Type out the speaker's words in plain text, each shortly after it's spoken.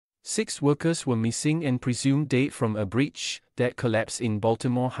6 workers were missing and presumed dead from a breach that collapsed in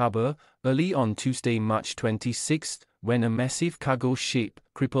Baltimore Harbor early on Tuesday, March 26, when a massive cargo ship,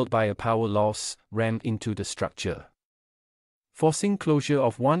 crippled by a power loss, rammed into the structure, forcing closure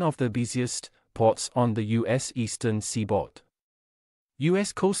of one of the busiest ports on the U.S. eastern seaboard.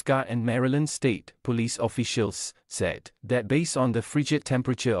 U.S. Coast Guard and Maryland State Police officials said that based on the frigid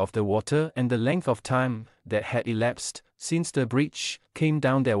temperature of the water and the length of time that had elapsed since the breach came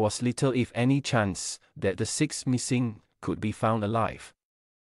down, there was little if any chance that the 6 missing could be found alive.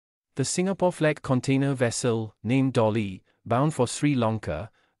 The Singapore flag container vessel, named Dolly, bound for Sri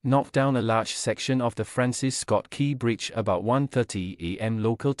Lanka, knocked down a large section of the Francis Scott Key Bridge about 1:30 a.m.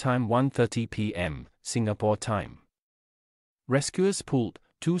 local time, 1:30 p.m. Singapore time. Rescuers pulled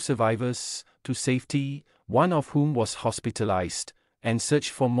 2 survivors to safety, one of whom was hospitalized, and searched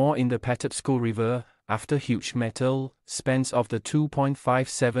for more in the Patapsco River after huge metal spans of the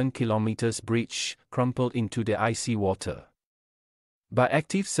 2.57 kilometers bridge crumpled into the icy water. But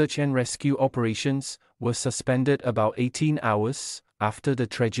active search and rescue operations were suspended about 18 hours after the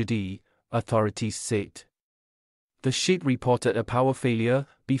tragedy, authorities said. The ship reported a power failure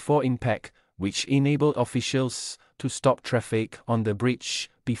before impact, which enabled officials to stop traffic on the bridge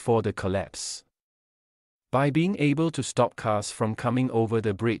before the collapse. By being able to stop cars from coming over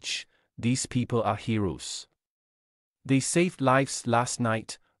the bridge, these people are heroes. They saved lives last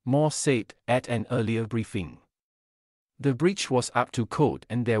night, Moore said at an earlier briefing. The bridge was up to code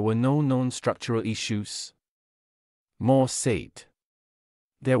and there were no known structural issues, Moore said.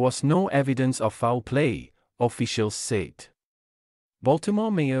 There was no evidence of foul play, officials said.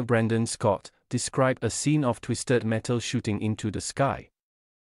 Baltimore Mayor Brandon Scott described a scene of twisted metal shooting into the sky.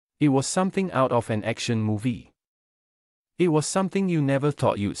 It was something out of an action movie. It was something you never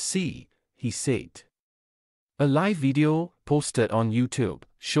thought you'd see, he said. A live video, posted on YouTube,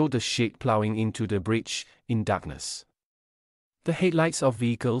 showed the ship plowing into the bridge in darkness. The headlights of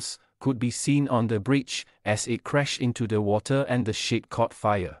vehicles could be seen on the bridge as it crashed into the water and the ship caught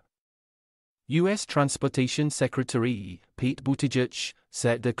fire. U.S. Transportation Secretary Pete Buttigieg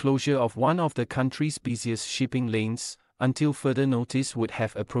said the closure of one of the country's busiest shipping lanes until further notice would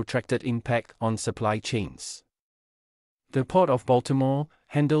have a protracted impact on supply chains. The Port of Baltimore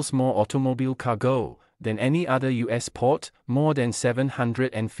handles more automobile cargo than any other U.S. port, more than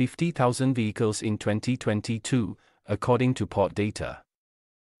 750,000 vehicles in 2022, according to port data.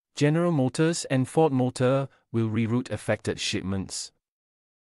 General Motors and Ford Motor will reroute affected shipments.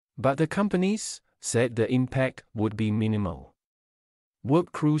 But the companies said the impact would be minimal.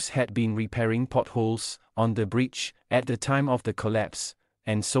 Work crews had been repairing potholes on the bridge at the time of the collapse,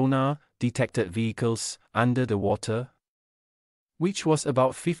 and sonar detected vehicles under the water, which was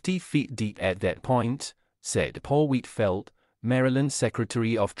about 50 feet deep at that point, said Paul Whitfeld, Maryland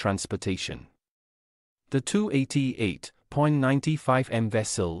Secretary of Transportation. The 288.95 m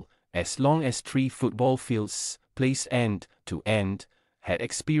vessel, as long as 3 football fields, placed end to end, had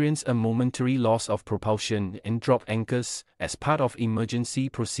experienced a momentary loss of propulsion and dropped anchors as part of emergency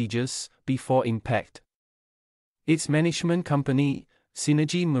procedures before impact. Its management company,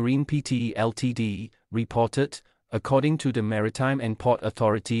 Synergy Marine Pte Ltd, reported, according to the Maritime and Port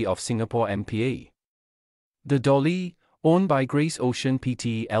Authority of Singapore MPA. The Dolly, owned by Grace Ocean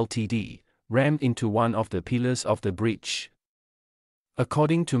Pte Ltd, rammed into one of the pillars of the bridge.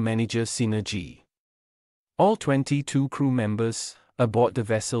 According to manager Synergy, all 22 crew members aboard the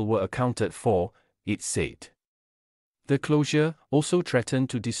vessel were accounted for, it said. The closure also threatened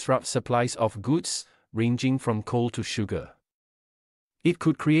to disrupt supplies of goods, ranging from coal to sugar. It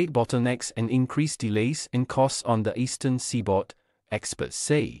could create bottlenecks and increase delays and costs on the eastern seaboard, experts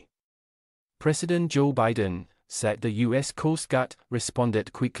say. President Joe Biden said the U.S. Coast Guard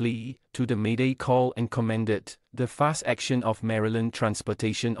responded quickly to the Mayday call and commended the fast action of Maryland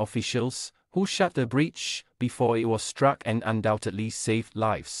transportation officials, who shut the bridge before it was struck and undoubtedly saved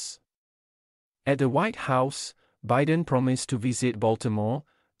lives. At the White House, Biden promised to visit Baltimore,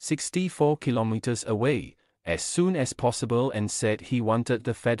 64 kilometers away, as soon as possible and said he wanted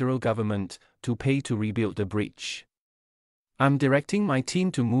the federal government to pay to rebuild the bridge. I'm directing my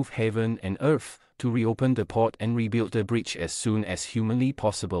team to move heaven and earth to reopen the port and rebuild the bridge as soon as humanly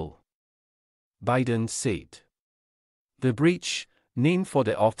possible, Biden said. The bridge, named for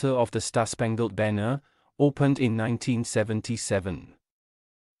the author of the Star-Spangled Banner, opened in 1977.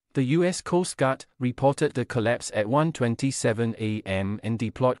 The U.S. Coast Guard reported the collapse at 1:27 a.m. and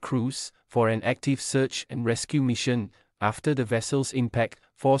deployed crews for an active search and rescue mission after the vessel's impact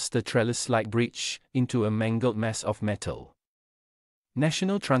forced the trellis-like bridge into a mangled mass of metal.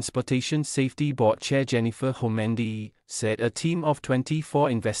 National Transportation Safety Board Chair Jennifer Homendy said a team of 24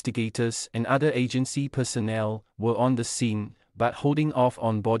 investigators and other agency personnel were on the scene, but holding off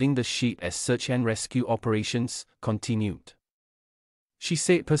on boarding the ship as search and rescue operations continued. She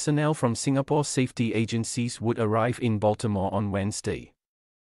said personnel from Singapore safety agencies would arrive in Baltimore on Wednesday.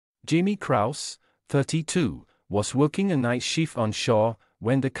 Jamie Krause, 32, was working a night shift on shore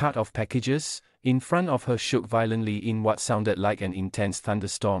when the cart of packages in front of her shook violently in what sounded like an intense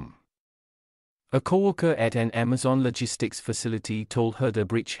thunderstorm. A coworker at an Amazon logistics facility told her the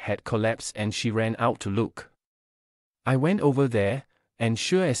bridge had collapsed and she ran out to look. "I went over there, and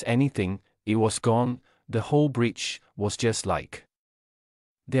sure as anything, it was gone. The whole bridge was just like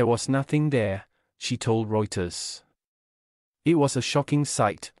there was nothing there," she told Reuters. It was a shocking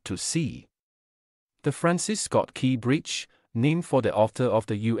sight to see. The Francis Scott Key Bridge, named for the author of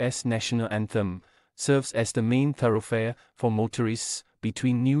the U.S. national anthem, serves as the main thoroughfare for motorists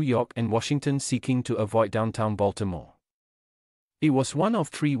between New York and Washington seeking to avoid downtown Baltimore. It was one of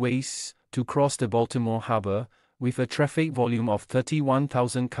 3 ways to cross the Baltimore harbor, with a traffic volume of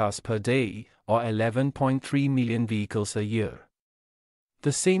 31,000 cars per day, or 11.3 million vehicles a year.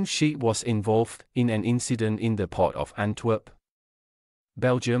 The same ship was involved in an incident in the port of Antwerp,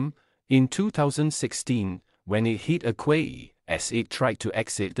 Belgium, in 2016, when it hit a quay as it tried to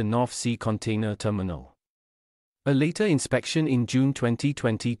exit the North Sea container terminal. A later inspection in June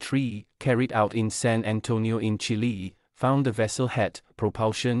 2023, carried out in San Antonio in Chile, found the vessel had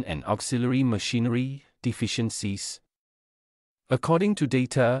propulsion and auxiliary machinery deficiencies. According to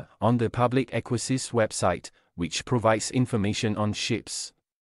data on the Public Access website, which provides information on ships,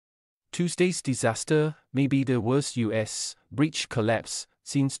 Tuesday's disaster may be the worst U.S. bridge collapse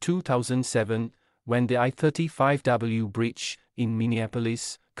since 2007, when the I-35W bridge in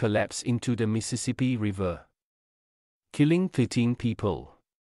Minneapolis collapsed into the Mississippi River, killing 13 people.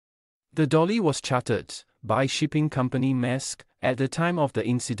 The dolly was chartered by shipping company Maersk at the time of the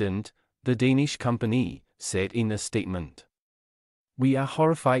incident, the Danish company said in a statement. "We are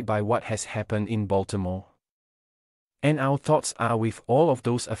horrified by what has happened in Baltimore, and our thoughts are with all of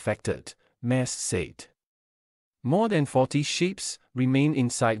those affected," Maersk said. More than 40 ships remain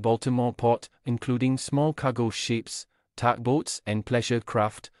inside Baltimore port, including small cargo ships, tugboats, and pleasure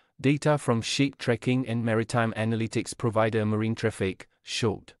craft. Data from ship tracking and maritime analytics provider Marine Traffic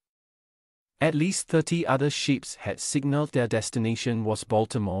showed at least 30 other ships had signaled their destination was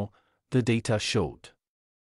Baltimore, the data showed.